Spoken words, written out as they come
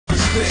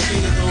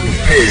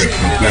Prepare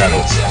for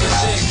battle.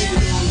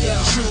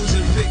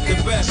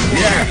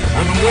 Yeah,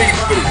 I've been waiting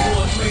for this.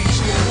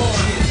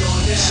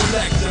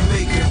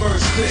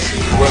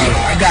 Well,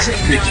 I got the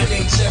picture.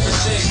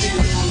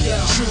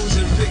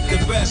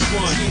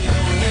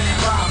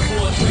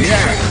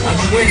 Yeah, I've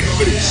been waiting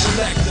for this.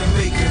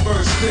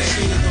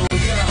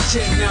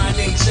 10, 9,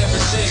 8, 7,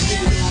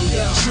 6.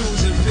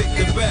 Choose and pick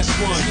the best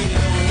one.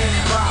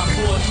 5,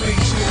 4, 3, 2,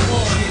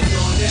 1.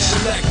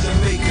 Select and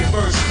make your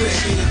first pick.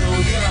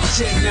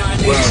 10, 9,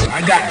 8. Well,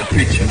 I got the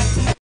picture.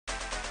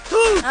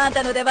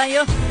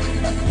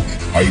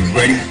 Are you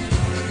ready?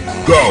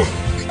 Go!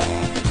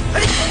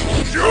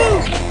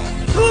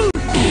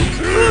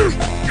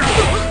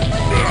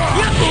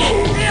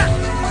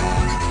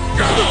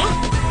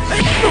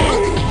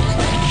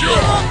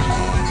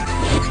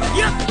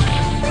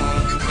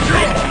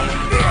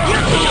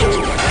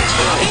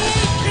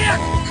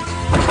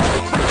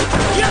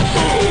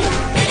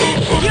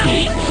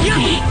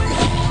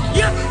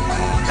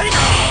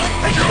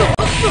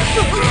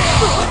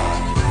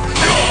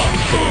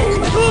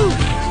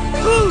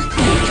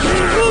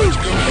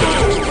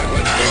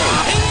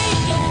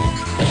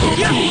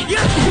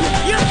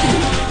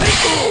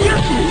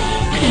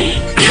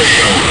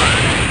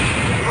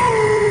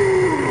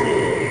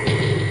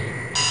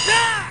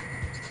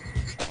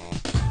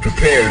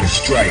 Prepare to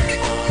strike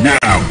now.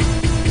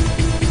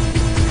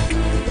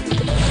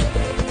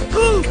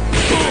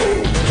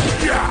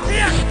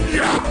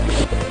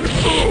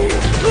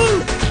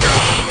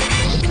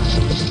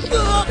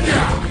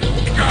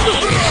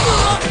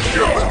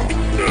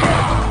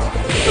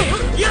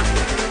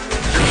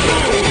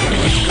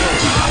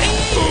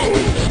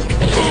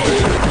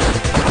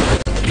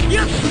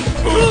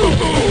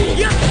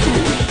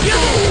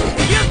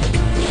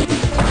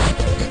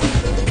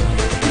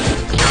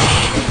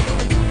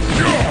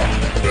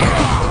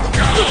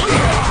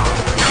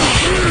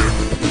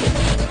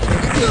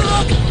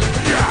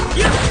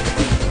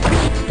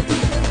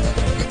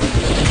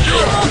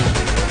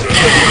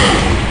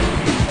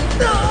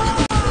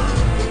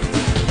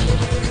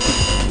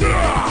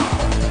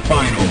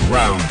 Final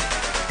round.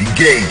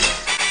 Engage.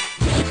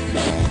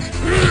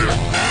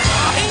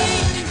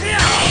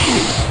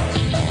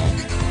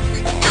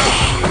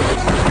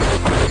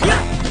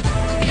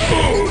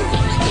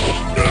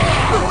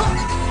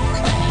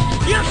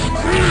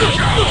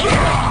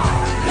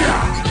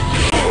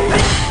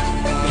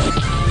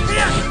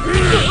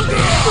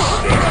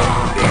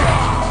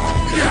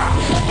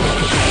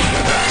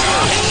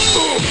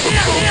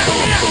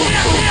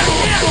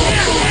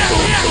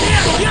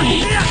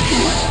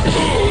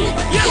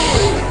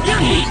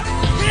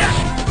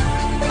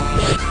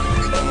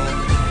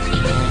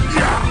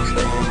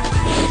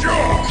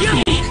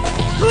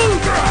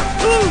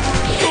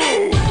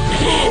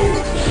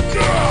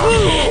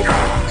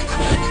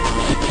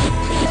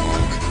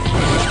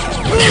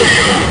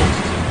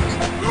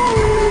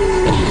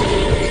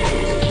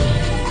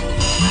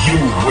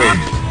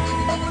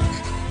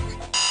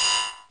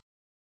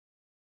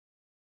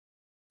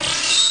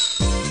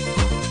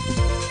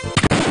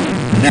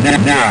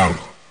 Now,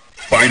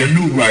 find a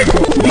new rival.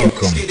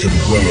 Welcome to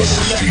the world of the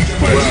street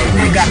fighter.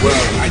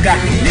 I got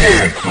the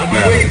dare for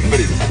battle.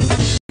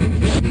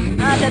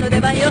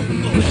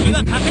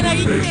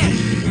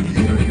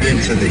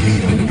 Into the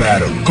heat of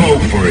battle. Go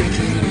for it.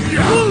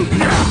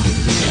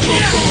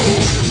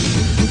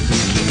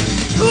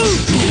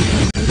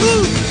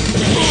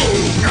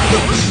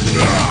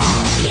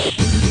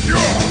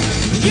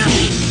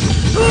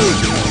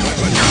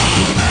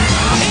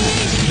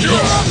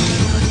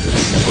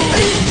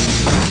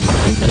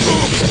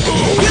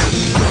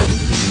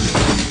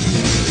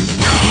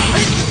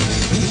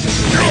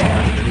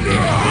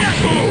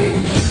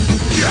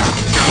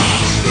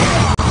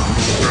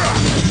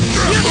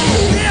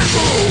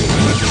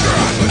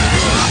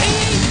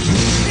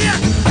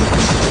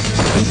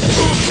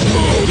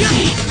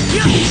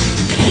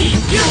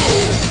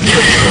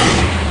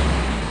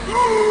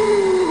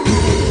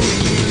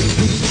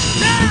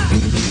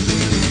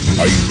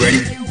 Are you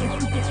ready?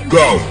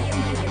 Go!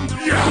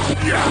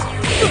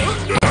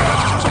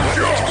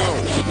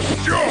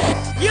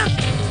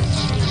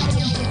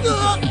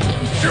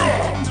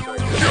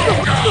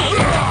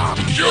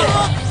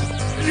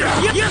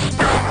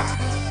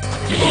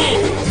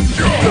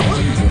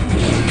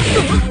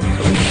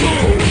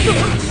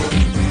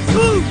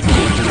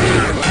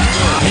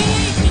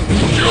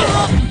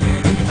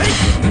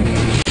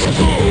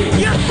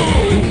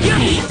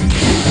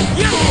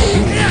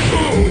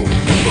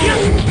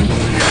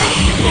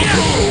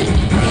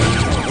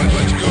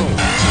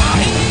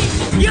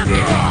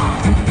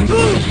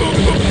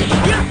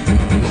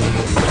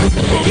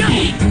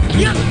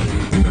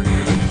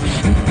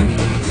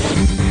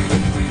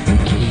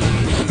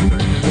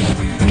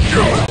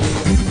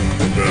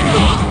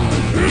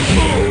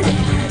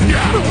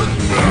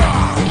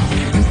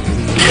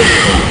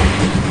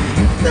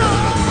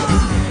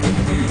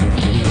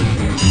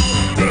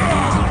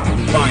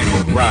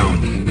 Final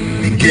round.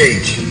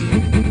 Engage.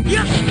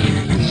 Yeah.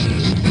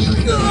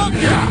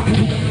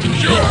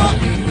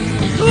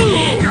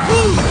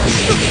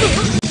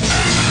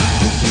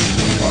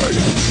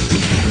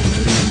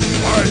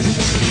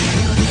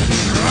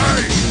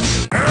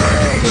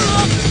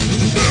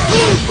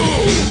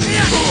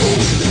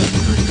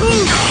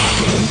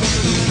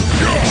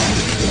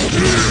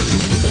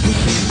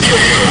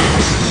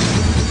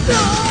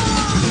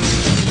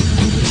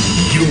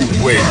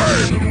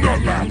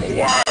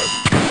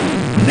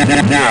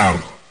 Now,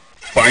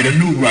 find a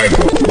new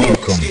rival.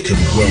 Welcome to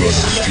the world of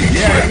street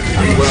fighting.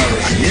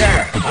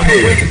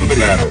 Prepare for the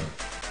battle.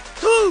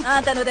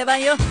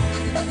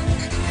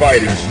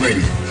 Fighters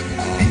ready.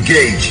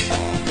 Engage.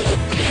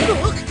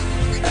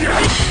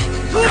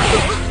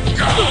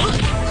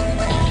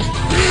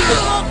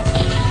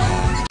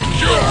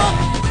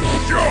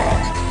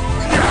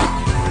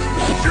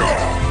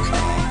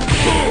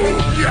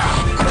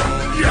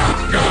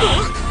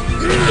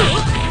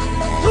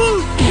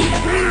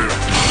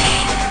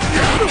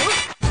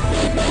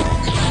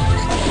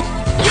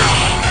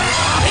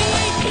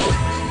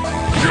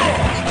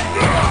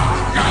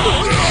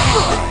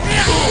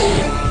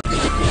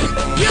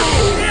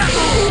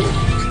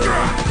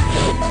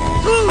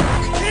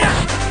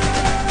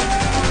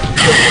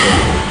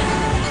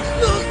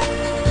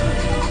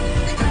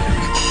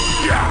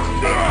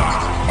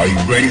 Are you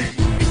ready?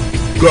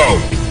 Go!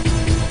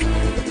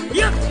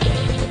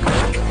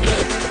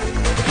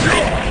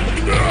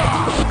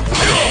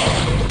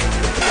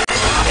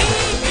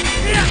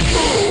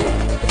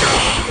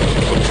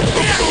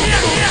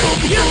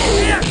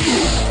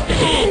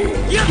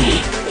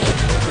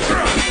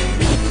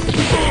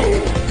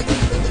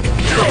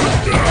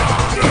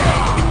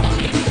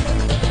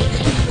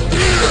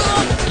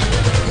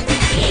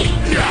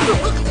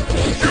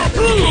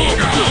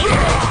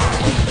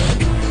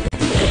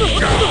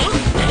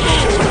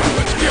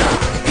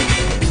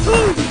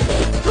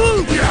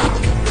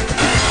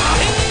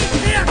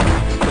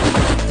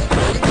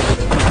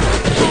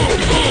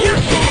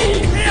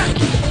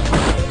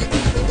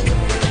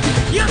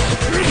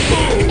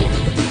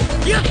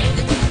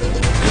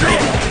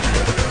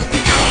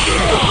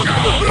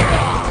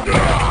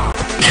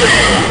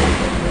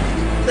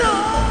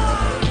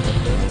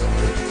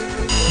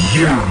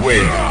 You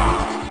win.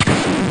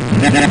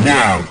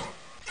 Now,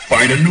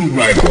 find a new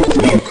rival.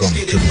 Welcome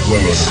to the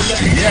world of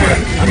street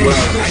fighting.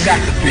 I got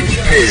the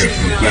picture. Prepare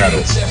for the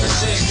battle.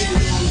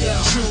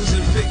 Choose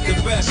and pick the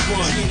best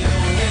one.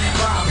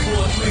 5,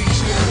 4, 3, 2,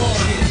 1.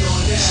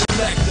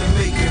 Select and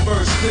make your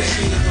first pick.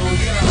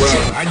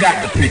 Well, I got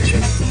the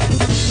picture.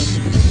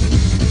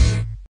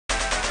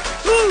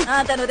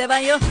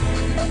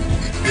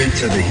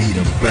 Into the heat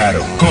of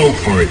battle. Go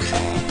for it.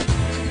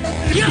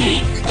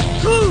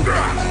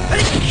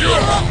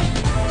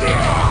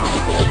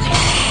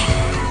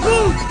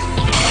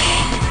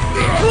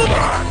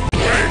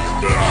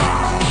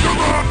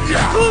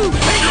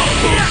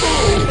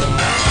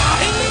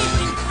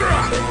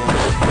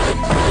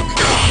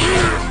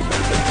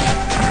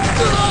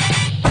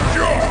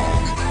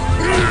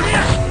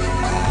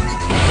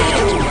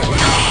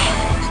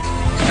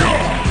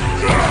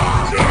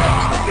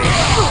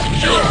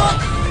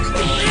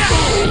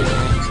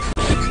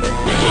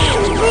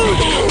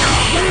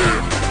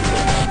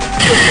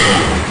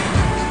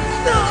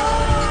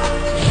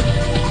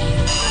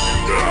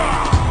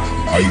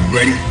 Are you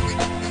ready?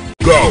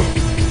 Go!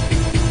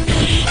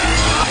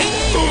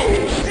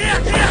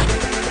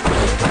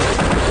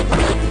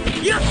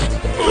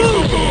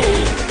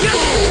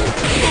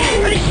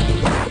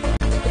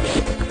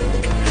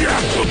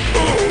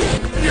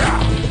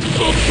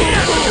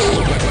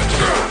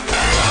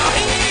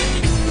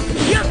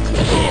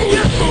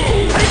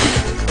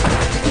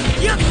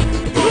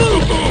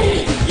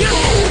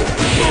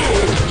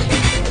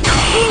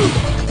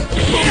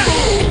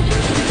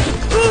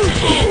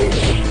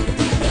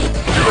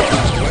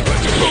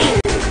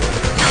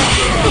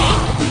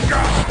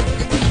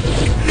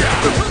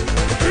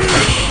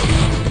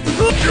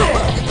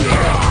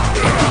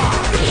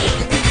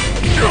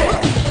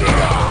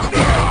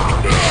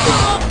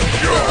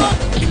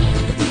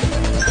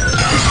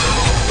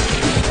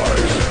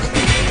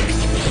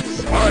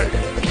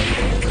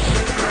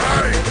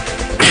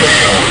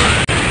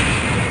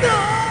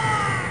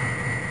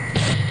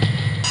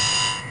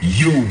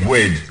 You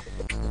win.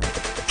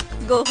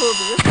 Go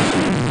home.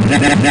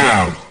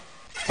 Now,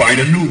 find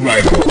a new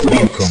rival.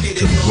 Welcome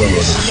to the world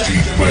of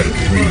Street Fighter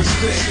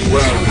 3.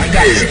 Well, I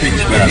got your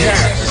picture battle.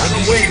 I've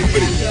been waiting for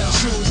this.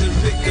 Choose and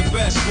pick the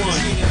best one.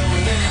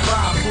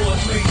 5, 4,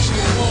 3, 2,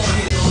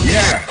 1.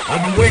 Yeah,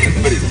 I've been waiting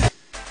for this.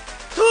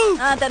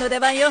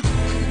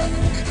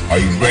 Are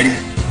you ready?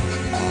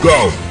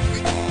 Go!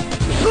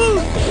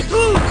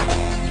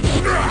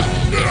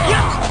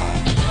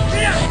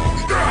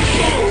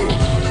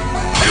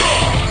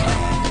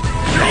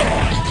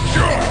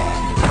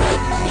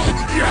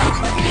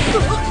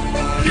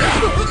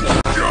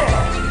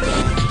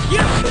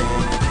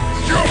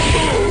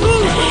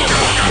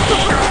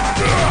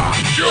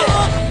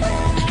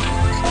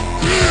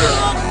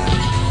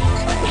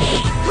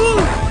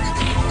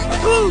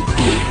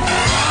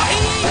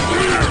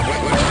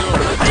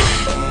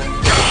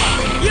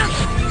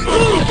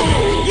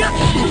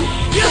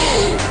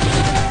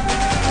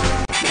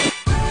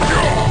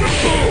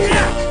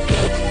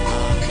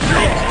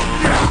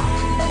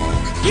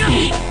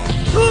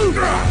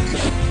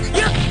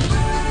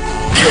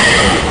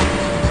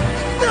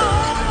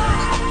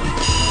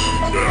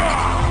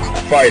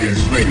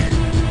 Fighters ready.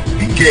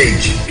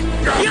 Engage.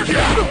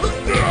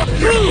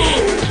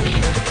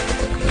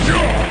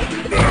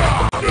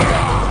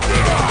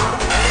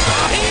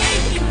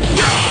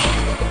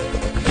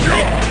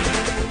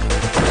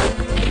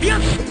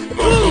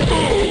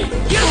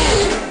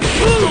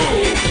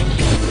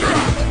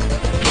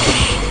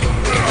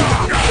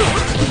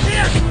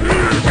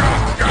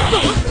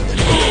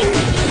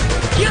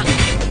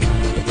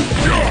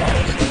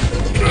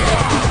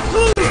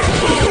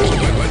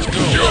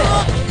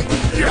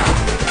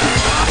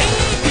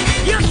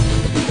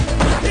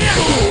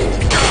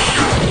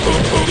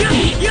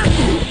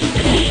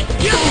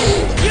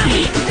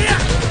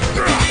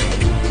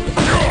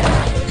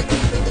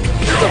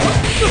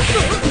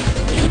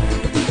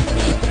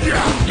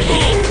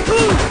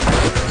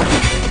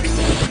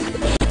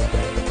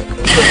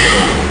 You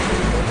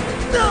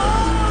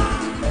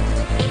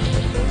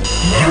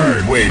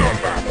win.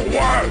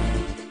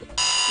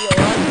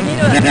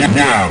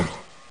 Now,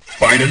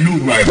 find a new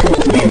rival.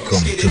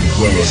 Welcome to the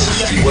world of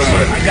Street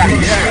Fighter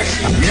 3.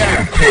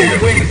 Prepare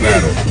for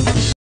battle.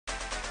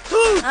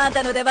 あん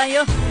たの出番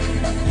よ。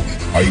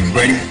 Are you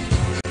ready?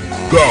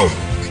 Go!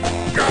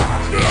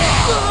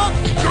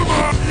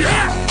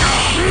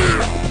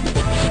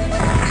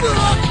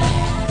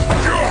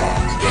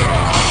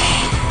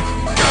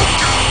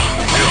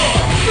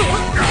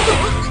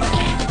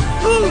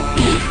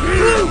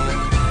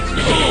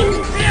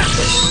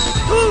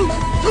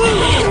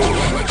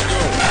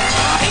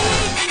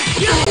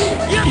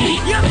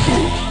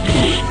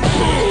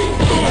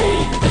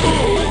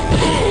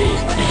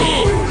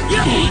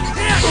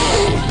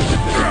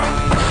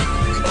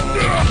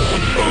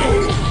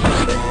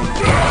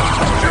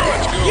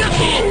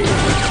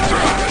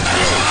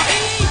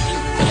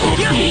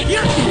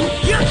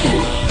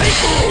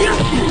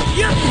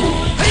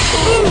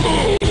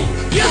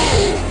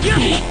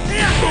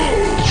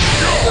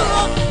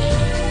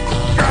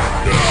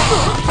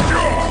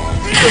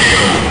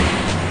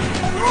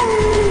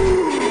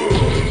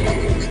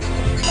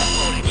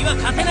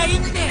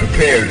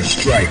 Prepare to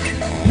strike.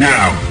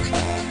 Now!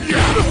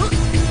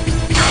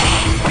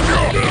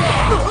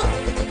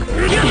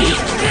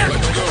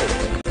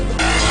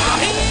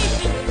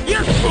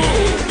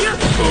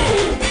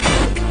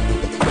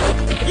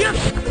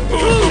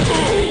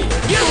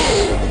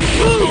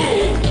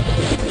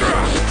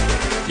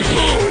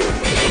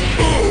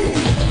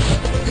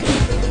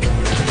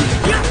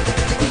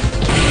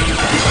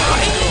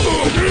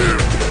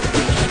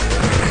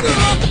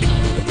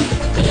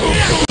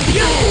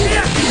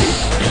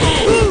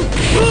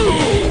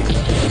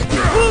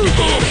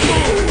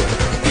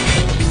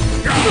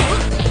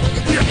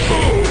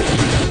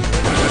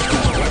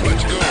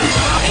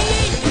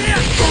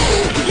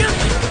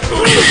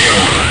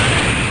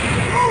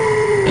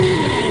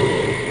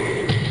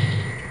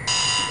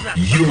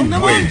 You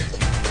win.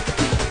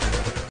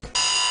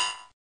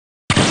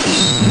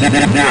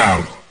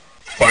 Now,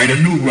 find a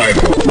new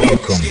rival.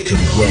 Welcome to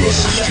the world of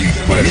Street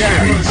Fighter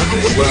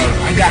 3. Well,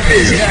 I got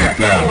this.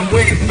 I'm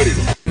waiting for this.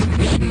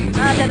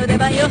 あんたの出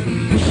番よ。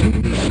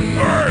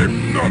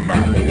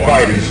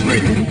 Fighters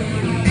ready.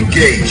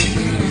 Engage.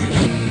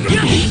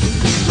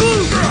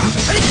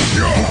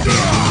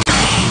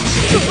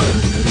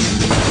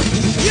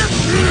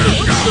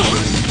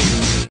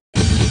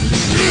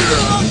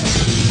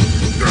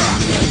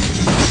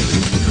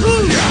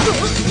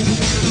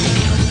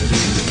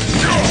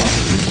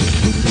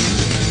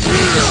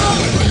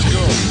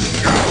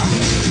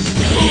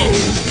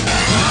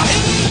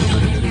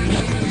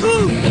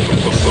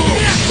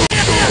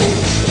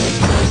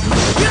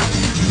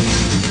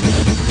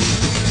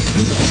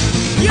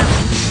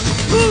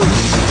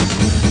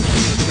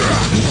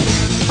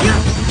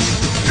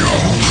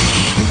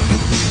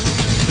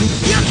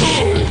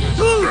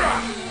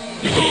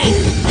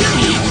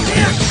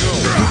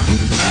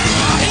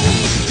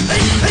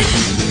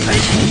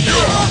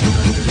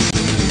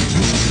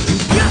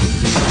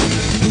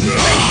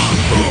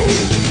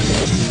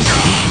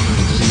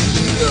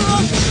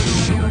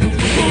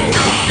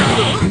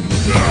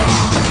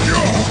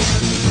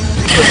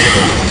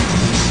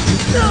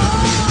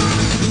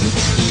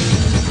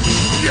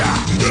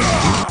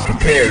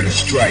 Prepare to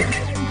strike.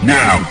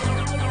 Now!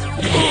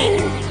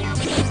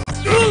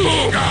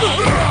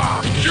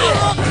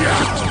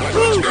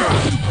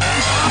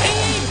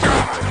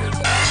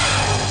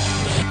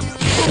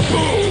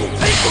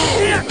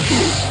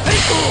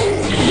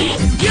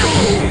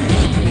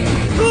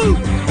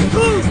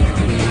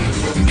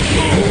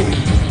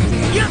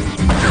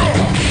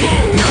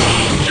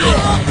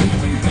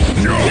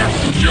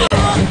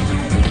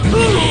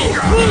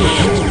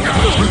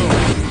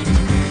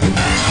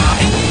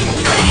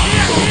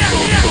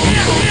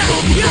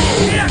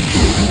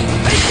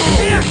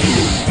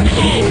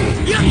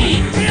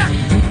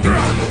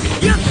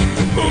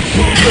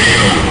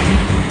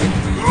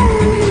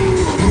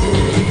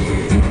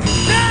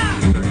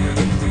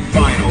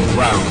 Final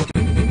round.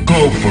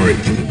 Go for it.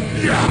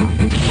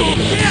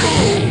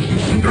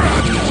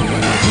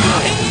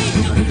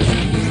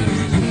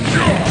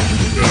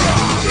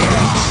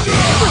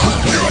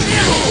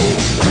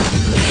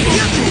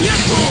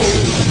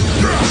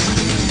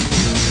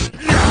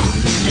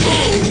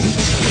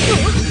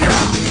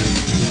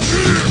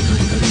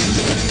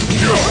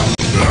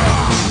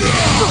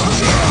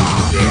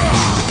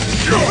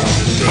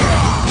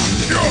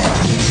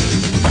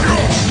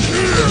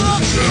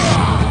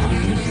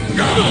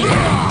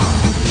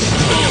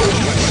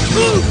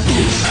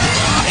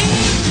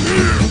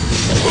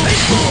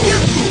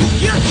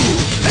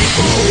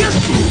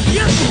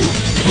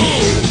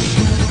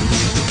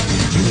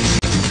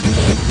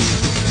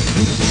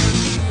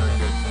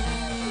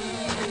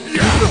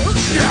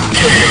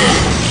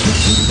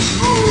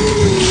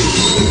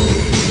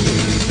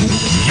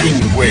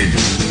 You win.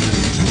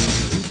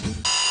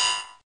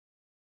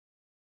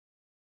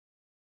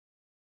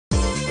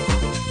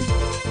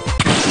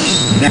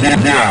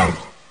 Now,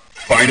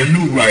 Find a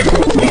new rival.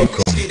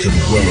 Welcome to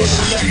the world of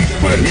Street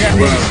Fighter 3.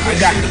 Well, I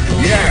got it.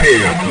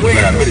 Yeah, I'm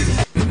waiting for this.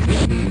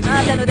 あ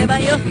なたの出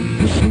番よ。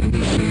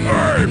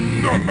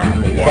 I'm no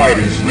matter what.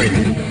 Fighters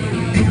ready.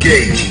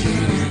 Engage.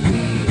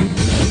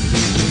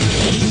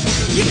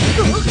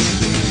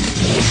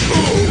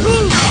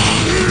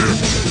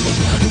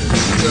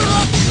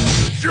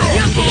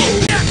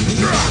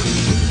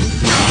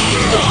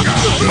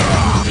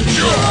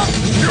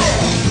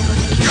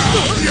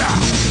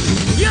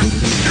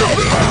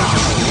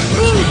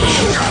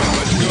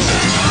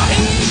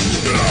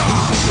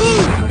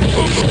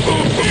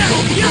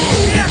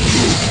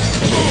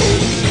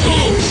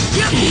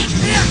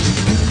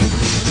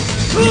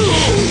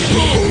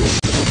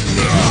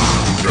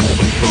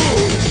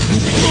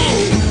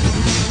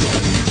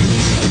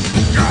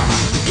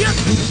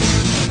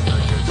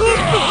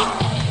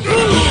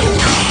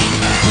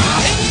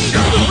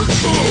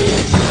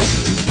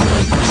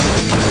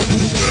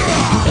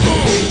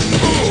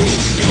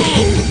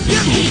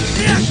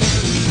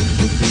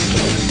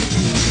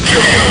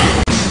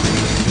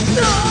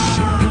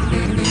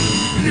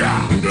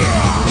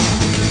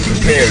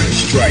 Prepare to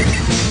strike.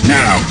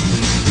 Now.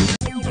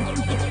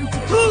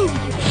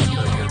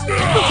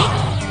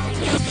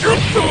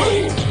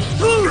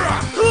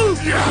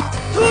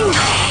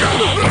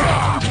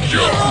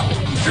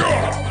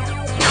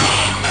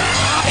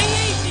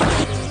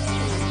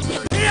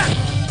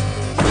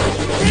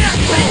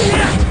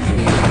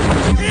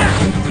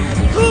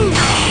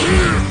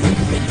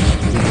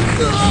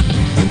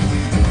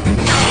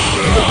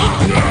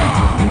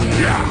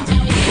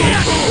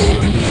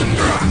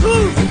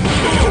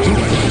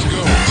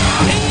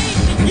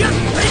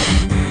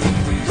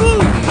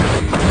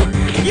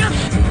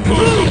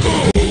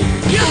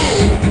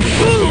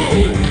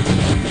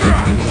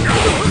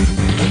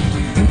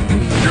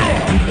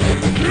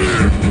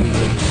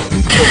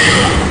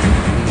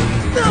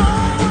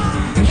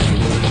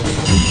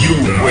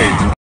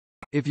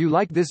 If you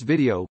like this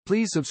video,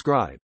 please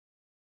subscribe.